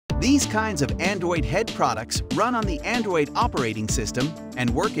These kinds of Android head products run on the Android operating system and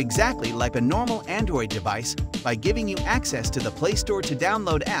work exactly like a normal Android device by giving you access to the Play Store to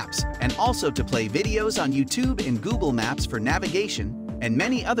download apps and also to play videos on YouTube and Google Maps for navigation and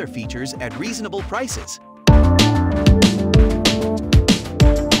many other features at reasonable prices.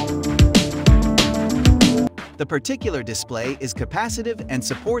 The particular display is capacitive and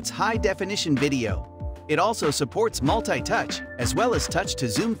supports high-definition video. It also supports multi-touch, as well as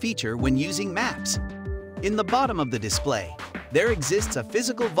touch-to-zoom feature when using maps. In the bottom of the display, there exists a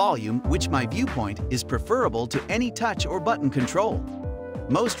physical volume which my viewpoint is preferable to any touch or button control.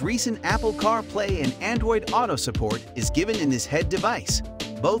 Most recent Apple CarPlay and Android Auto support is given in this head device.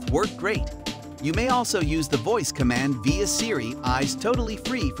 Both work great. You may also use the voice command via Siri eyes totally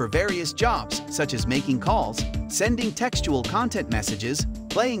free for various jobs such as making calls, sending textual content messages,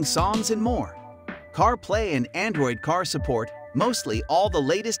 playing songs and more. CarPlay and Android Car support mostly all the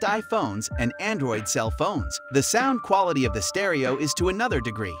latest iPhones and Android cell phones. The sound quality of the stereo is to another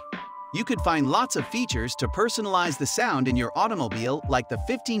degree. You could find lots of features to personalize the sound in your automobile, like the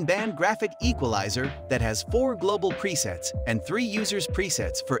 15-band graphic equalizer that has 4 global presets and 3 users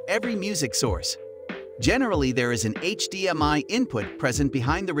presets for every music source. Generally, there is an HDMI input present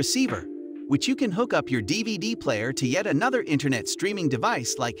behind the receiver, which you can hook up your DVD player to yet another internet streaming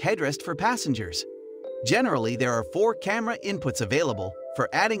device like headrest for passengers. Generally, there are 4 camera inputs available for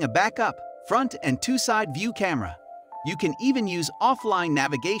adding a backup, front and 2-side view camera. You can even use offline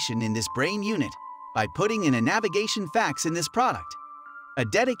navigation in this brain unit by putting in a navigation fax in this product. A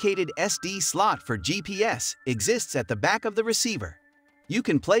dedicated SD slot for GPS exists at the back of the receiver. You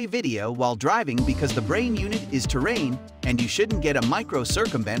can play video while driving because the brain unit is terrain and you shouldn't get a micro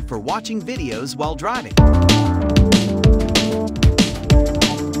circumvent for watching videos while driving.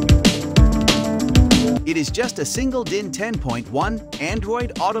 It is just a single DIN 10.1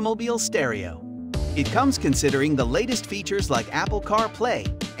 Android automobile stereo. It comes considering the latest features like Apple CarPlay,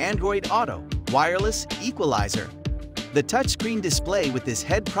 Android Auto, wireless equalizer. The touchscreen display with this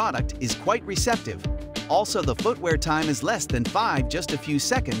head product is quite receptive. Also, the footwear time is less than 5, just a few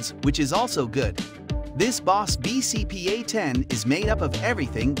seconds, which is also good. This Boss BCPA10 is made up of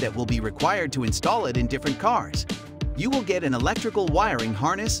everything that will be required to install it in different cars. You will get an electrical wiring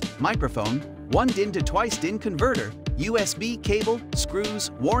harness, microphone, 1 DIN to twice DIN converter, USB cable,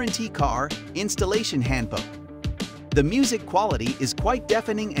 screws, warranty car, installation handbook. The music quality is quite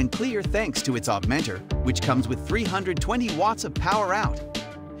deafening and clear thanks to its augmenter, which comes with 320 watts of power out.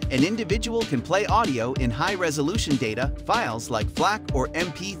 An individual can play audio in high-resolution data files like FLAC or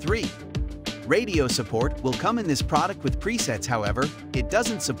MP3. Radio support will come in this product with presets, however, it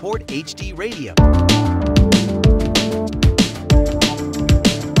doesn't support HD radio.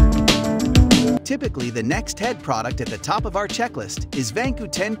 Typically, the next head product at the top of our checklist is Vanku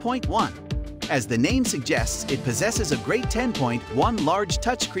 10.1. As the name suggests, it possesses a great 10.1 large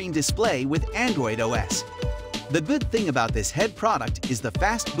touchscreen display with Android OS. The good thing about this head product is the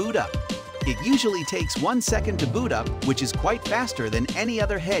fast boot up. It usually takes 1 second to boot up, which is quite faster than any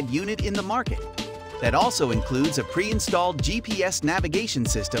other head unit in the market. That also includes a pre-installed GPS navigation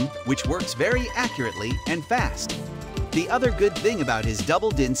system, which works very accurately and fast. The other good thing about his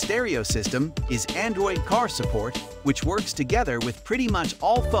double DIN stereo system is Android Car support, which works together with pretty much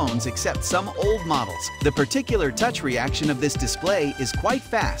all phones except some old models. The particular touch reaction of this display is quite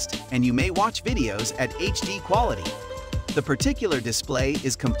fast, and you may watch videos at HD quality. The particular display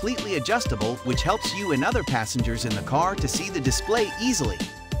is completely adjustable, which helps you and other passengers in the car to see the display easily.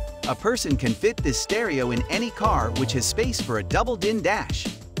 A person can fit this stereo in any car which has space for a double DIN dash.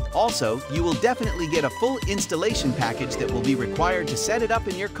 Also, you will definitely get a full installation package that will be required to set it up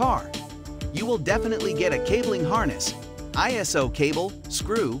in your car. You will definitely get a cabling harness, ISO cable,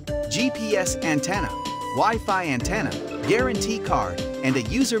 screw, GPS antenna, Wi-Fi antenna, guarantee card, and a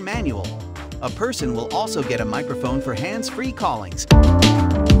user manual. A person will also get a microphone for hands-free callings.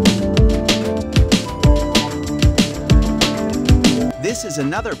 This is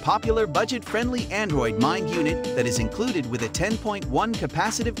another popular budget-friendly Android Mind unit that is included with a 10.1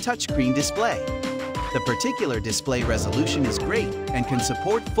 capacitive touchscreen display. The particular display resolution is great and can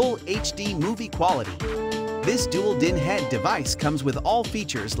support full HD movie quality. This dual DIN head device comes with all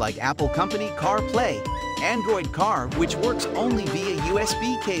features like Apple Company CarPlay, Android Car, which works only via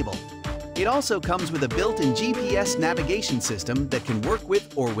USB cable. It also comes with a built-in GPS navigation system that can work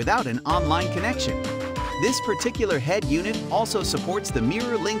with or without an online connection. This particular head unit also supports the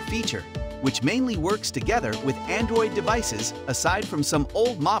Mirror Link feature, which mainly works together with Android devices aside from some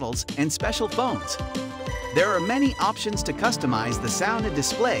old models and special phones. There are many options to customize the sound and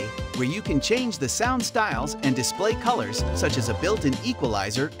display, where you can change the sound styles and display colors, such as a built-in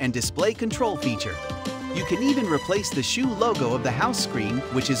equalizer and display control feature. You can even replace the shoe logo of the house screen,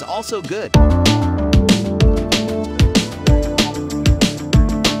 which is also good.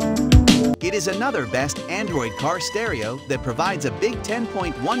 It is another best Android car stereo that provides a big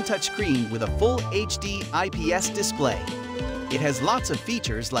 10.1 touchscreen with a full HD IPS display. It has lots of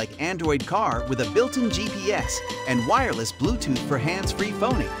features like Android Car with a built-in GPS and wireless Bluetooth for hands-free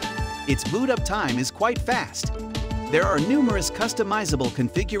phoning. Its boot-up time is quite fast. There are numerous customizable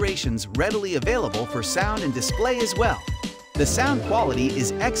configurations readily available for sound and display as well. The sound quality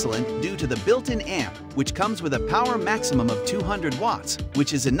is excellent due to the built-in amp, which comes with a power maximum of 200 watts,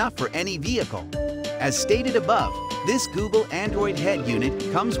 which is enough for any vehicle. As stated above, this Google Android head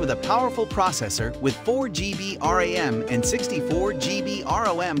unit comes with a powerful processor with 4 GB RAM and 64 GB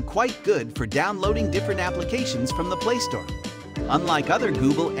ROM, quite good for downloading different applications from the Play Store. Unlike other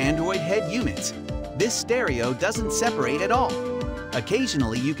Google Android head units, this stereo doesn't separate at all.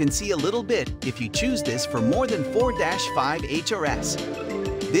 Occasionally you can see a little bit if you choose this for more than 4-5 HRS.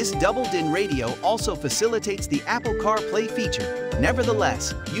 This double-DIN radio also facilitates the Apple CarPlay feature.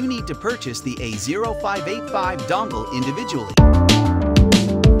 Nevertheless, you need to purchase the A0585 dongle individually.